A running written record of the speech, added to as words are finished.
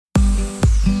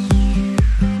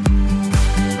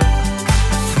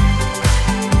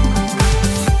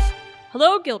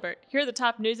Hello, Gilbert. Here are the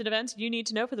top news and events you need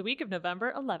to know for the week of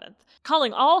November 11th.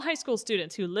 Calling all high school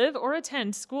students who live or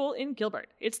attend school in Gilbert.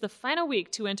 It's the final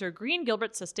week to enter Green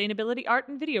Gilbert Sustainability Art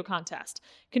and Video Contest.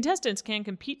 Contestants can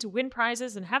compete to win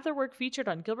prizes and have their work featured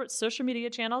on Gilbert's social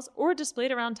media channels or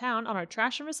displayed around town on our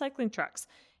trash and recycling trucks.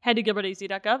 Head to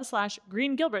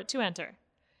gilbertaz.gov/greengilbert to enter.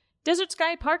 Desert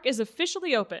Sky Park is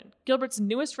officially open. Gilbert's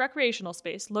newest recreational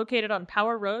space, located on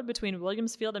Power Road between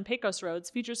Williams Field and Pecos Roads,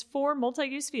 features 4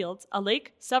 multi-use fields, a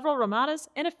lake, several ramadas,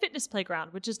 and a fitness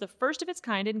playground, which is the first of its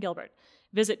kind in Gilbert.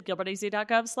 Visit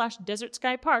gilbertaz.gov/Desert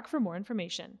Sky Park for more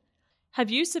information. Have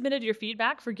you submitted your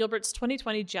feedback for Gilbert's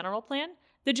 2020 General Plan?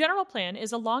 The General Plan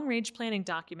is a long-range planning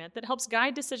document that helps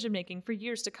guide decision-making for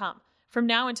years to come. From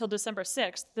now until December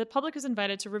 6th, the public is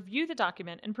invited to review the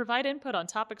document and provide input on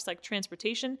topics like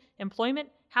transportation, employment,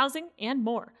 housing, and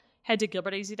more. Head to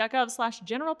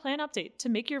gilbertaz.gov/General Plan Update to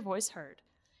make your voice heard.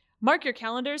 Mark your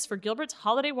calendars for Gilbert's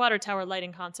Holiday Water Tower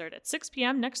Lighting Concert at 6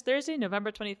 p.m. next Thursday, November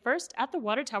 21st at the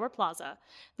Water Tower Plaza.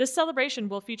 This celebration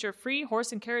will feature free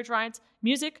horse and carriage rides,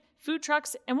 music, food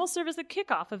trucks, and will serve as the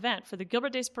kickoff event for the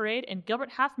Gilbert Days Parade and Gilbert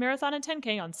Half Marathon and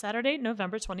 10K on Saturday,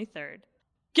 November 23rd.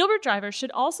 Gilbert drivers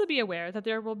should also be aware that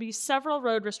there will be several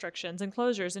road restrictions and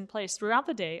closures in place throughout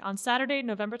the day on Saturday,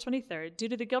 November 23rd due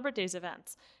to the Gilbert Days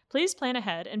events. Please plan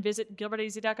ahead and visit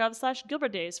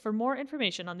gilbertaz.gov/gilbertdays for more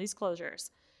information on these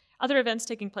closures. Other events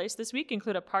taking place this week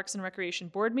include a Parks and Recreation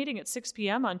Board meeting at 6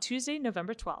 p.m. on Tuesday,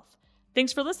 November 12th.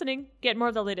 Thanks for listening. Get more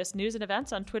of the latest news and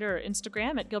events on Twitter or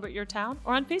Instagram at Gilbert Your Town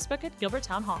or on Facebook at Gilbert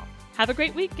Town Hall. Have a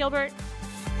great week, Gilbert!